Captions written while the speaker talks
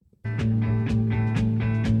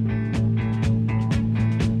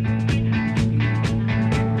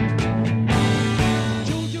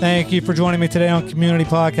Thank you for joining me today on Community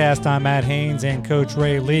Podcast. I'm Matt Haynes, and Coach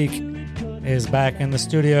Ray Leek is back in the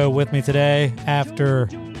studio with me today after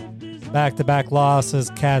back-to-back losses.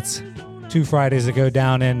 Cats 2 Fridays ago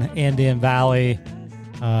down in Indian Valley.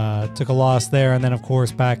 Took a loss there, and then, of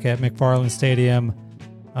course, back at McFarland Stadium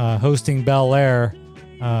hosting Bel Air.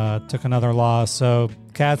 Took another loss. So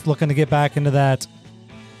Cats looking to get back into that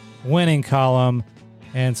winning column.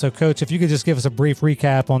 And so, Coach, if you could just give us a brief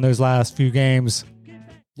recap on those last few games.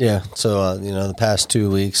 Yeah, so the past 2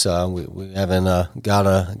 weeks we haven't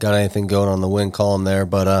got anything going on the win column there,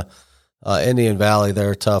 but Indian Valley,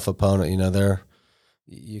 they're a tough opponent.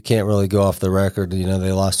 You can't really go off the record.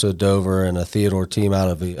 They lost to a Dover and a Theodore team out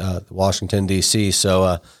of Washington D.C.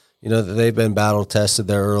 So they've been battle tested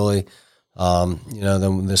there early.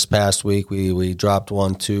 Then this past week we dropped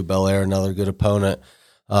 1 to Bel Air, another good opponent.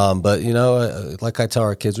 But like I tell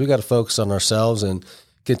our kids, we got to focus on ourselves and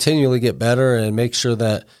continually get better and make sure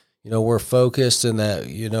that, we're focused and that,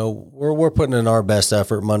 we're putting in our best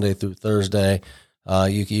effort Monday through Thursday.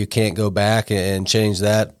 You can't go back and change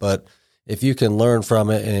that, but if you can learn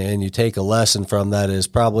from it and you take a lesson from that is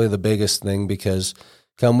probably the biggest thing, because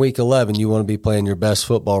come week 11, you want to be playing your best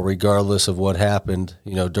football regardless of what happened,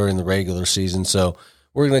 during the regular season. So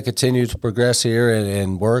we're going to continue to progress here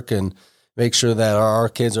and work and make sure that our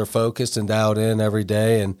kids are focused and dialed in every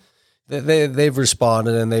day, and they've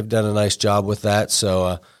responded and they've done a nice job with that.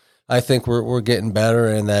 So I think we're getting better,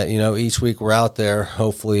 and that each week we're out there.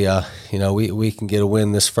 Hopefully, we can get a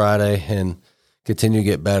win this Friday and continue to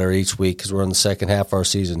get better each week, because we're in the second half of our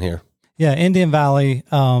season here. Yeah, Indian Valley.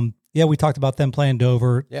 We talked about them playing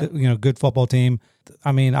Dover. Yeah. Good football team.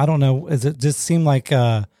 I mean, I don't know. Does it just seem like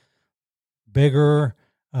bigger,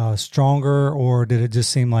 stronger, or did it just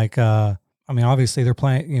seem like? Obviously they're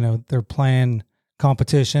playing. They're playing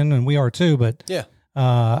competition, and we are too, but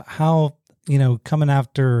how coming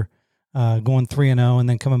after going 3-0 and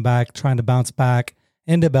then coming back trying to bounce back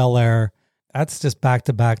into Bel Air, that's just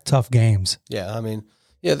back-to-back tough games.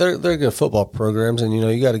 They're good football programs, and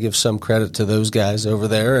you got to give some credit to those guys over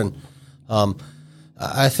there. And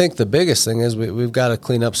I think the biggest thing is we've got to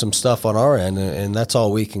clean up some stuff on our end, and that's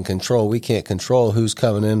all we can control. We can't control who's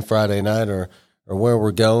coming in Friday night or where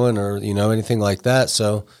we're going or anything like that.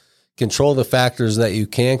 So control the factors that you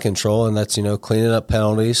can control, and that's, cleaning up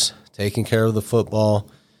penalties, taking care of the football,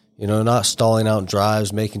 not stalling out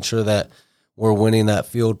drives, making sure that we're winning that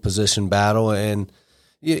field position battle. And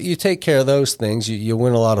you take care of those things, you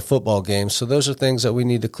win a lot of football games. So those are things that we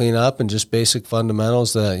need to clean up, and just basic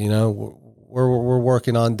fundamentals that, we're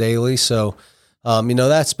working on daily. So,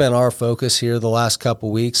 that's been our focus here the last couple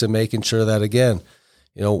of weeks, and making sure that, again,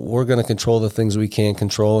 we're going to control the things we can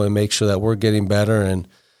control and make sure that we're getting better and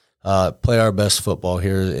play our best football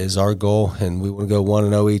here is our goal, and we want to go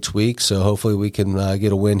 1-0 each week. So hopefully we can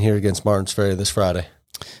get a win here against Martins Ferry this Friday.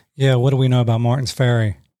 Yeah, what do we know about Martins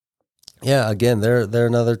Ferry? Yeah, again, they're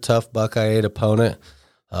another tough Buckeye 8 opponent.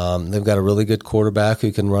 They've got a really good quarterback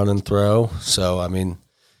who can run and throw. So,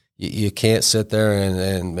 you can't sit there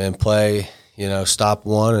and play, stop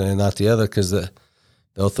one and not the other, because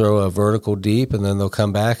they'll throw a vertical deep, and then they'll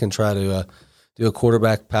come back and try to do a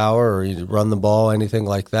quarterback power or you run the ball, anything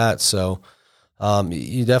like that. So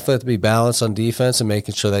you definitely have to be balanced on defense and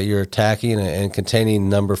making sure that you're attacking and containing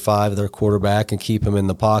number 5, their quarterback, and keep him in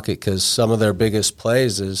the pocket, because some of their biggest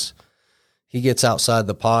plays is he gets outside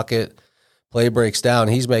the pocket, play breaks down,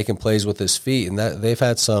 he's making plays with his feet, and that they've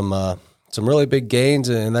had some really big gains,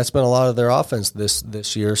 and that's been a lot of their offense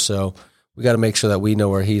this year. So we got to make sure that we know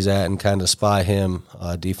where he's at and kind of spy him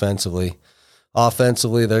defensively.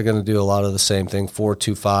 Offensively, they're going to do a lot of the same thing,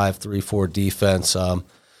 4-2-5, 3-4 defense. A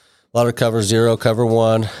lot of cover 0, cover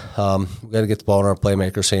 1. We got to get the ball in our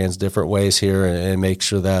playmakers' hands different ways here, and make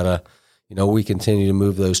sure that we continue to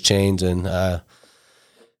move those chains. And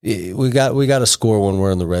we got to score when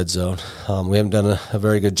we're in the red zone. We haven't done a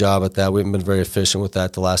very good job at that. We haven't been very efficient with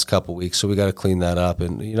that the last couple of weeks, so we got to clean that up.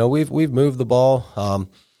 And we've moved the ball.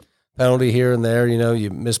 Penalty here and there, you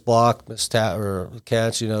miss block, miss tap or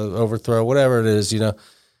catch, overthrow, whatever it is, we've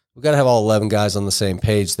got to have all 11 guys on the same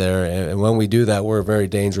page there. And when we do that, we're a very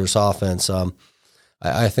dangerous offense.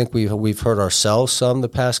 I think we've hurt ourselves some the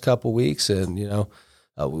past couple of weeks, and,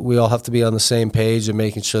 we all have to be on the same page and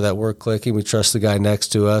making sure that we're clicking. We trust the guy next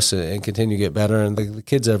to us and continue to get better. And the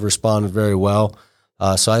kids have responded very well.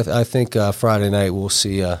 So I think Friday night we'll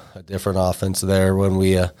see a different offense there when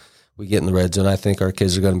we get in the red zone. I think our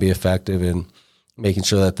kids are going to be effective in making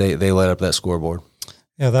sure that they light up that scoreboard.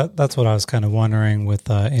 Yeah, that's what I was kind of wondering with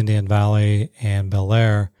Indian Valley and Bel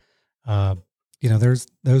Air. Those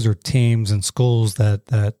are teams and schools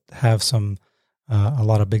that have some a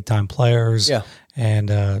lot of big time players. Yeah.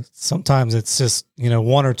 And sometimes it's just,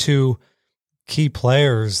 one or two key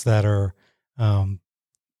players that are,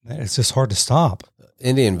 it's just hard to stop.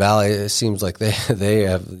 Indian Valley, it seems like they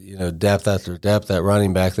have, depth after depth at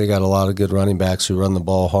running back. They got a lot of good running backs who run the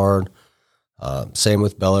ball hard. Same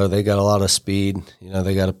with Bel Air. They got a lot of speed.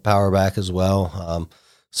 They got a power back as well.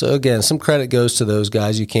 So again, some credit goes to those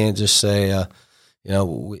guys. You can't just say,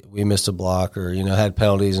 we missed a block or, had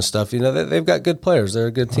penalties and stuff. They've got good players. They're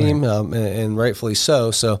a good team, and rightfully so.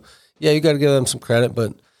 So, yeah, you got to give them some credit.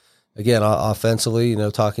 But, again, offensively,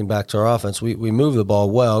 talking back to our offense, we moved the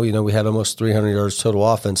ball well. We had almost 300 yards total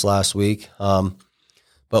offense last week,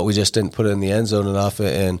 but we just didn't put it in the end zone enough,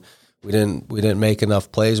 and we didn't make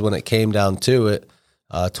enough plays when it came down to it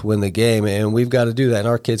to win the game. And we've got to do that, and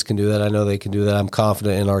our kids can do that. I know they can do that. I'm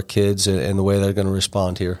confident in our kids and the way they're going to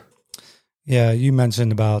respond here. Yeah, you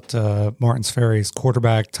mentioned about Martins Ferry's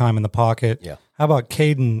quarterback time in the pocket. Yeah. How about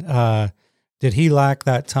Caden? Did he lack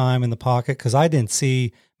that time in the pocket? Because I didn't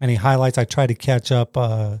see many highlights. I tried to catch up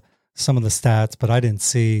some of the stats, but I didn't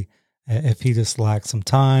see if he just lacked some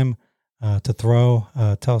time to throw.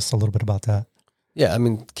 Tell us a little bit about that. Yeah, I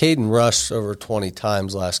mean, Caden rushed over 20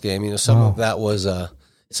 times last game. Some of that was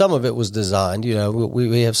some of it was designed.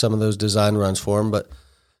 We have some of those design runs for him, but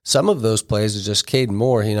some of those plays is just Caden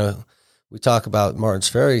Moore. We talk about Martins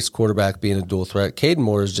Ferry's quarterback being a dual threat. Caden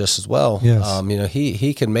Moore is just as well. Yes.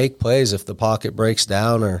 He can make plays if the pocket breaks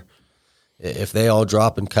down or if they all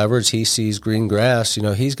drop in coverage. He sees green grass.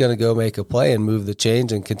 He's going to go make a play and move the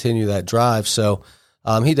chains and continue that drive. So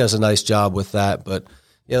he does a nice job with that. But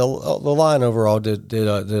the line overall did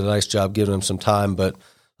a nice job giving him some time. But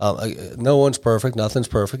no one's perfect. Nothing's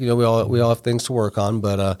perfect. We all have things to work on.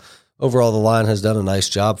 But overall, the line has done a nice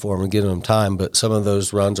job for him and giving him time, but some of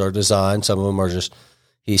those runs are designed. Some of them are just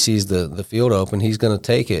he sees the field open, he's going to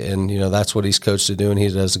take it, and that's what he's coached to do, and he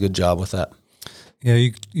does a good job with that. Yeah,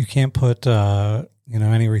 you can't put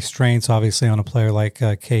any restraints obviously on a player like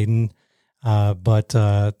Caden, but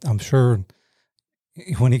I'm sure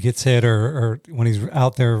when he gets hit or when he's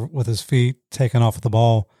out there with his feet taking off with the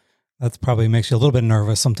ball, that probably makes you a little bit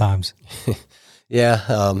nervous sometimes.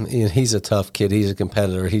 Yeah, he's a tough kid. He's a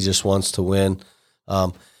competitor. He just wants to win.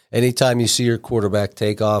 Anytime you see your quarterback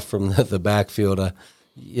take off from the backfield,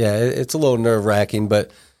 it's a little nerve-wracking.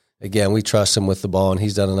 But, again, we trust him with the ball, and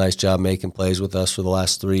he's done a nice job making plays with us for the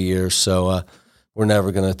last 3 years. So we're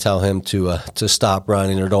never going to tell him to stop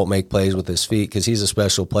running or don't make plays with his feet because he's a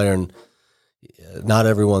special player, and not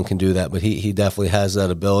everyone can do that. But he definitely has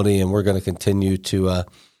that ability, and we're going to continue to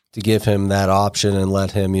give him that option and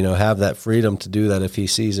let him, have that freedom to do that if he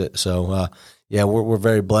sees it. So, we're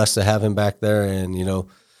very blessed to have him back there and,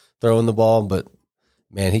 throwing the ball. But,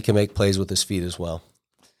 man, he can make plays with his feet as well.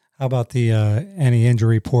 How about the any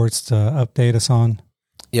injury reports to update us on?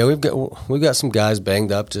 Yeah, we've got some guys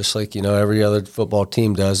banged up, just like every other football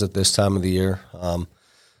team does at this time of the year.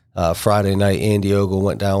 Friday night, Andy Ogle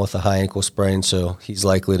went down with a high ankle sprain, so he's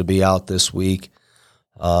likely to be out this week.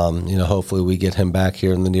 Hopefully we get him back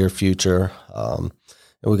here in the near future. And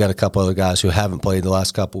we got a couple other guys who haven't played the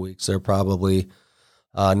last couple of weeks. They're probably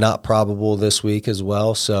not probable this week as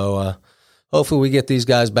well. So hopefully we get these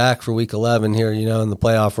guys back for week 11 here, in the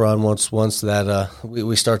playoff run. Once that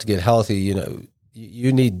we start to get healthy,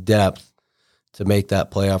 you need depth to make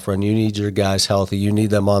that playoff run. You need your guys healthy. You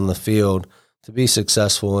need them on the field to be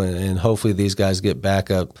successful, and hopefully these guys get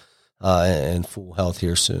back up in full health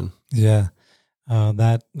here soon. Yeah.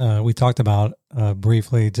 We talked about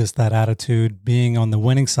briefly, just that attitude being on the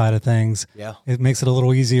winning side of things. Yeah. It makes it a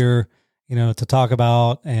little easier, to talk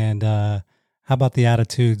about. And how about the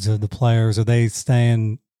attitudes of the players? Are they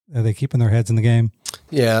keeping their heads in the game?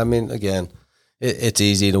 Yeah, I mean, again, it's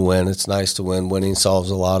easy to win. It's nice to win. Winning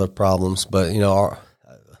solves a lot of problems. But,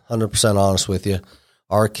 100% honest with you,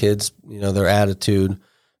 our kids, their attitude,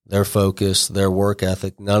 their focus, their work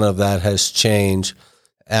ethic, none of that has changed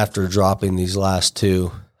after dropping these last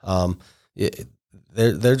two.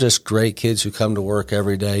 They're just great kids who come to work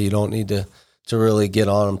every day. You don't need to really get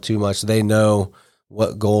on them too much. They know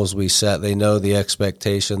what goals we set. They know the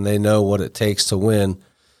expectation. They know what it takes to win.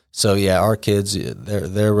 So, our kids,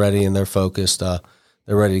 they're ready and they're focused. They're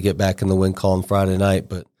ready to get back in the win column Friday night.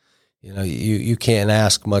 But, you can't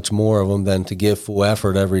ask much more of them than to give full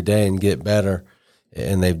effort every day and get better,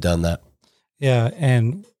 and they've done that. Yeah,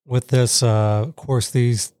 and with this, of course,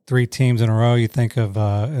 these three teams in a row, you think of,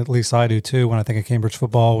 at least I do too, when I think of Cambridge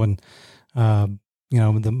football, when,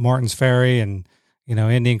 the Martins Ferry and,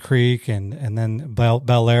 Indian Creek and then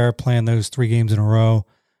Bel Air playing those 3 games in a row.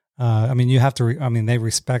 You have to, they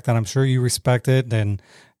respect that. I'm sure you respect it. And,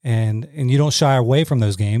 and you don't shy away from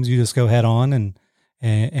those games. You just go head on, and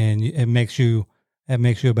it makes you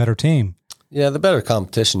a better team. Yeah, the better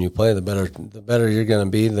competition you play, the better you're going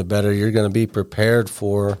to be. The better you're going to be prepared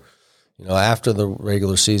for, after the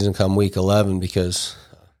regular season come week 11, because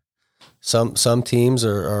some teams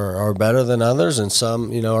are better than others, and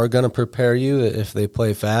some are going to prepare you if they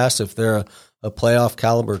play fast. If they're a playoff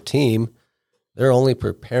caliber team, they're only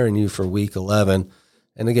preparing you for week 11.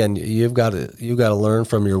 And again, you've got to learn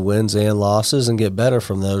from your wins and losses and get better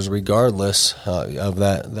from those, regardless of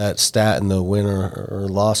that stat in the win or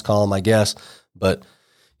loss column, I guess. But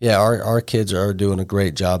yeah, our kids are doing a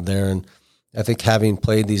great job there, and I think having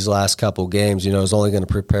played these last couple games, is only going to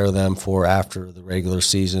prepare them for after the regular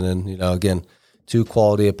season. And again, 2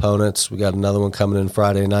 quality opponents. We got another one coming in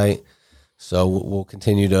Friday night, so we'll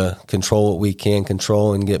continue to control what we can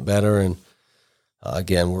control and get better. And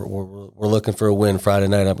again, we're looking for a win Friday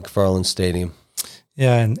night up at McFarland Stadium.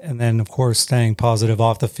 Yeah, and then of course staying positive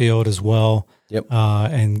off the field as well. Yep.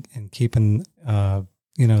 And keeping I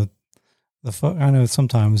know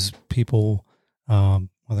sometimes people,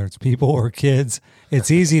 whether it's people or kids,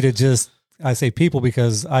 it's easy to I say people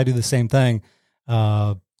because I do the same thing.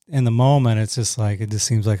 In the moment, it's just like it just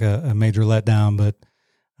seems like a major letdown, but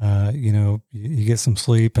you get some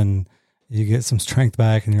sleep and you get some strength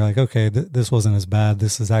back, and you're like, okay, this wasn't as bad.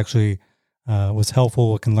 This is actually was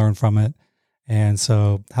helpful. We can learn from it. And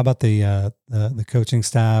so, how about the coaching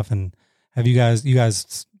staff? And have you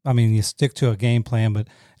guys? I mean, you stick to a game plan, but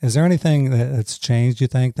is there anything that's changed? You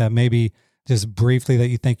think that maybe just briefly that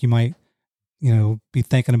you think you might, be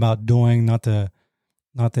thinking about doing? Not that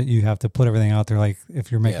you have to put everything out there, like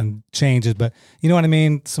if you're making changes, but you know what I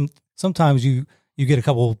mean. Sometimes you get a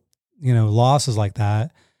couple, losses like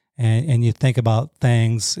that. And you think about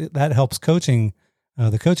things that helps coaching,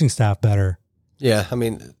 the coaching staff better. Yeah, I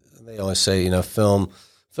mean, they always say, film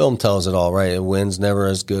tells it all, right? A win's never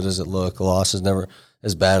as good as it looks. A loss is never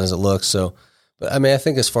as bad as it looks. So, but I mean, I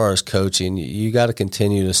think as far as coaching, you got to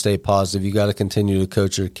continue to stay positive. You got to continue to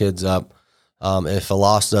coach your kids up. If a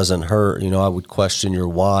loss doesn't hurt, I would question your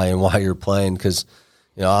why and why you're playing, because,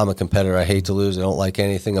 I'm a competitor. I hate to lose. I don't like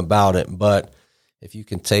anything about it, but if you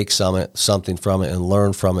can take something from it and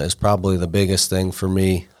learn from it is probably the biggest thing for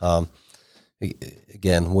me.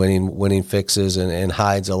 Again, winning fixes and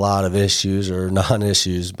hides a lot of issues or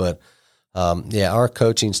non-issues. But, our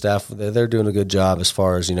coaching staff, they're doing a good job as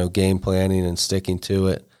far as, game planning and sticking to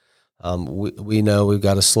it. We know we've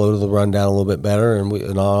got to slow the run down a little bit better, and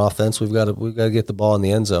on offense, we've got to get the ball in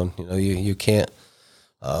the end zone. You can't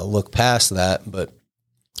look past that, but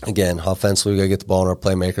again, offensively, we got to get the ball in our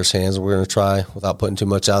playmakers' hands. We're going to try, without putting too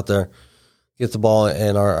much out there, get the ball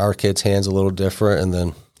in our kids' hands a little different, and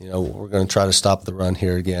then we're going to try to stop the run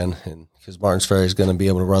here again, and because Martins Ferry is going to be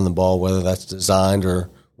able to run the ball, whether that's designed or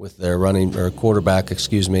with their running or quarterback. They're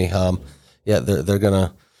going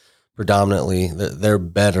to predominantly they're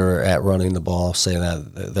better at running the ball. I'll say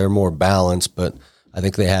that they're more balanced, but I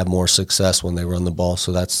think they have more success when they run the ball.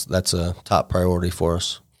 So that's a top priority for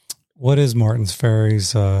us. What is Martins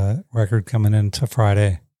Ferry's record coming into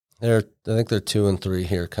Friday? I think they're 2-3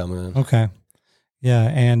 here coming in. Okay, yeah.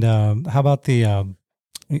 And how about the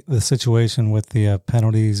situation with the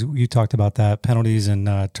penalties? You talked about that, penalties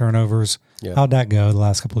and turnovers. Yeah. How'd that go the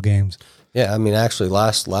last couple of games? Yeah, I mean, actually,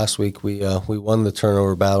 last week we won the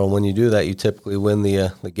turnover battle. When you do that, you typically win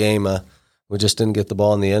the game. We just didn't get the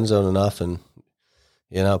ball in the end zone enough, and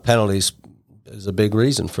penalties is a big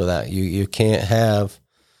reason for that. You can't have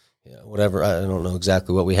whatever. I don't know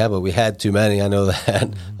exactly what we have, but we had too many. I know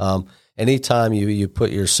that. Mm-hmm. Anytime you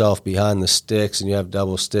put yourself behind the sticks and you have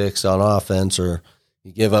double sticks on offense, or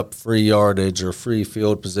you give up free yardage or free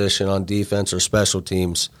field position on defense or special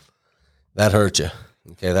teams, that hurts you.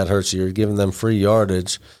 Okay, that hurts you. You're giving them free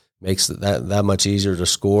yardage, makes that much easier to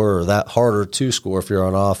score, or that harder to score if you're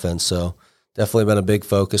on offense. So definitely been a big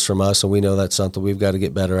focus from us, and we know that's something we've got to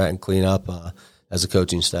get better at and clean up as a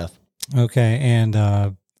coaching staff. Okay, and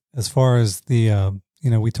as far as the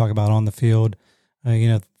we talk about on the field,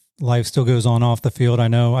 life still goes on off the field. I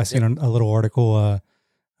know I seen a little article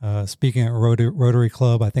speaking at Rotary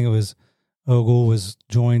Club. I think it was Ogle was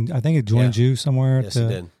joined. I think it joined you somewhere. Yes, it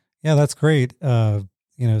did. Yeah, that's great.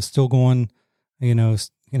 Still going.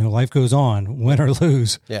 Life goes on, win or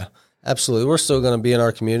lose. Yeah, absolutely. We're still going to be in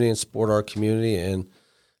our community and support our community. And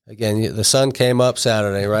again, the sun came up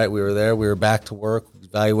Saturday, right? We were there. We were back to work,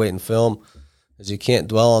 evaluating film, as you can't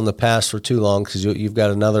dwell on the past for too long because you've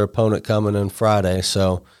got another opponent coming on Friday.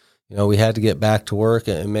 So, we had to get back to work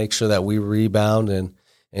and make sure that we rebound and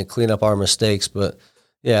clean up our mistakes. But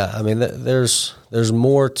Yeah, I mean, there's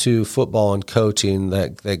more to football and coaching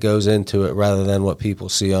that goes into it rather than what people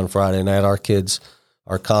see on Friday night. Our kids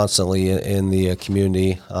are constantly in the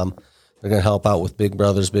community. They're going to help out with big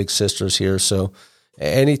brothers, big sisters here. So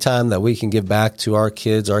anytime that we can give back to our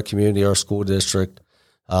kids, our community, our school district,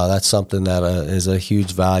 that's something that is a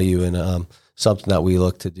huge value and something that we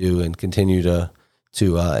look to do and continue to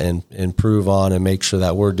improve on and make sure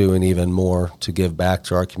that we're doing even more to give back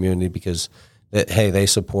to our community because they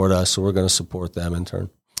support us, so we're going to support them in turn.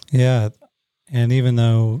 Yeah, and even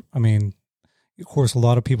though, I mean, of course, a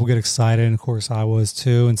lot of people get excited, and of course I was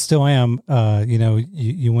too, and still am.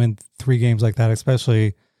 You win 3 games like that,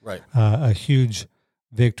 especially right. A huge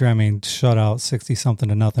victory. I mean, shutout 60-something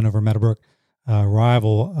to nothing over Meadowbrook,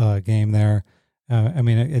 rival game there. I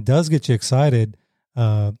mean, it does get you excited.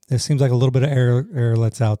 It seems like a little bit of air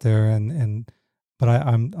lets out there, but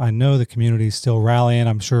I know the community is still rallying.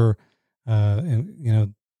 I'm sure.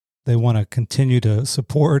 They want to continue to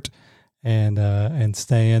support and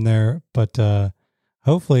stay in there, but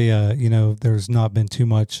hopefully, there's not been too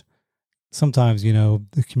much. Sometimes,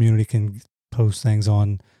 the community can post things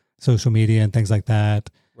on social media and things like that,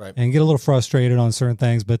 right, and get a little frustrated on certain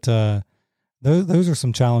things. But those are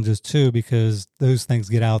some challenges too, because those things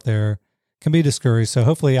get out there, can be discouraged. So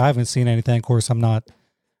hopefully, I haven't seen anything. Of course, I'm not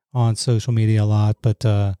on social media a lot, but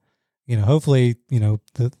hopefully,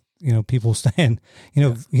 people staying,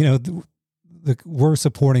 we're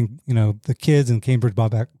supporting, the kids in Cambridge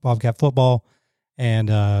Bobcat football,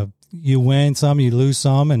 and you win some, you lose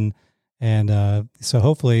some, and so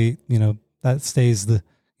hopefully, that stays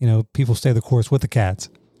people stay the course with the Cats.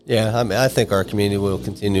 Yeah, I mean, I think our community will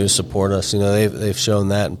continue to support us. They've shown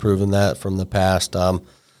that and proven that from the past. I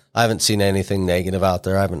haven't seen anything negative out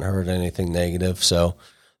there. I haven't heard anything negative, so.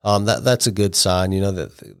 That's a good sign,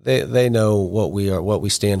 that they know what we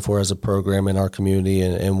stand for as a program in our community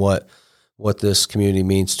and what this community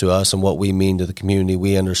means to us and what we mean to the community.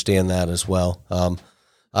 We understand that as well.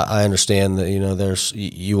 I understand that,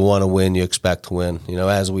 you want to win, you expect to win,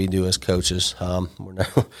 as we do as coaches. We're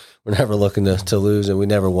never looking to lose, and we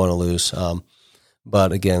never want to lose.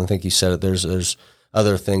 But again, I think you said it, there's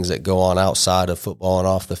other things that go on outside of football and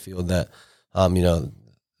off the field that,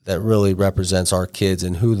 that really represents our kids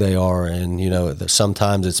and who they are. And,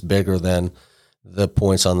 sometimes it's bigger than the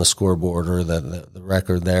points on the scoreboard or the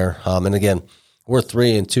record there. And again, we're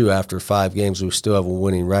 3-2 after 5 games. We still have a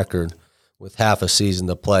winning record with half a season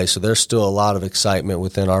to play. So there's still a lot of excitement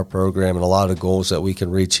within our program and a lot of goals that we can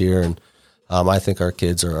reach here. And I think our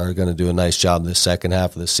kids are going to do a nice job this second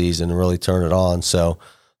half of the season and really turn it on. So,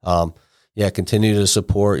 continue to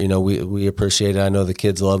support. We appreciate it. I know the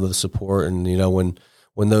kids love the support. And,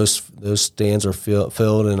 when those stands are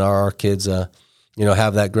filled and our kids,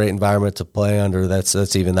 have that great environment to play under,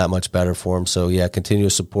 that's even that much better for them. So continue to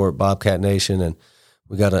support Bobcat Nation, and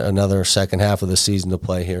we got another second half of the season to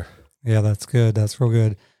play here. Yeah, that's good. That's real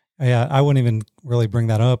good. Yeah, I wouldn't even really bring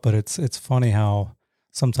that up, but it's funny how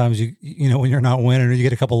sometimes when you're not winning or you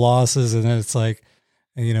get a couple losses, and then it's like,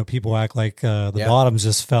 people act like the bottom's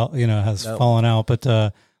just fallen out, but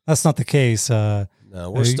that's not the case. No,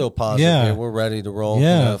 we're still positive. Yeah. We're ready to roll.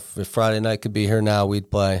 Yeah. If Friday night could be here now, we'd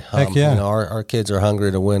play. Heck yeah. Our kids are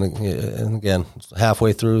hungry to win. And again,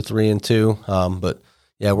 halfway through 3-2. But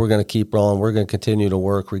we're going to keep rolling. We're going to continue to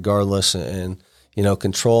work regardless, and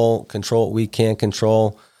control what we can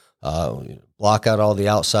control. Block out all the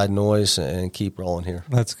outside noise and keep rolling here.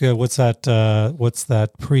 That's good. What's that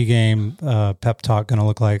pregame pep talk going to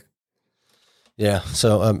look like? Yeah.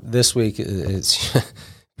 So this week it's.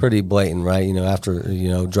 Pretty blatant, right?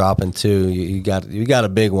 After dropping 2, you got a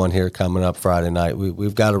big one here coming up Friday night.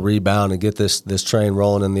 We've got to rebound and get this train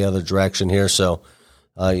rolling in the other direction here. So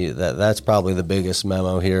that's probably the biggest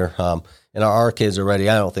memo here. And our kids are ready.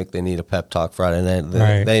 I don't think they need a pep talk Friday.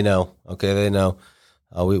 They know. Okay, they know.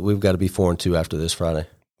 We've got to be 4-2 after this Friday.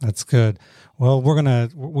 That's good. Well, we're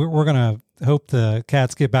gonna hope the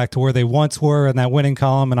Cats get back to where they once were in that winning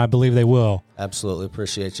column, and I believe they will. Absolutely.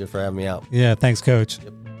 Appreciate you for having me out. Yeah, thanks, Coach.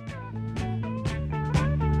 Yep.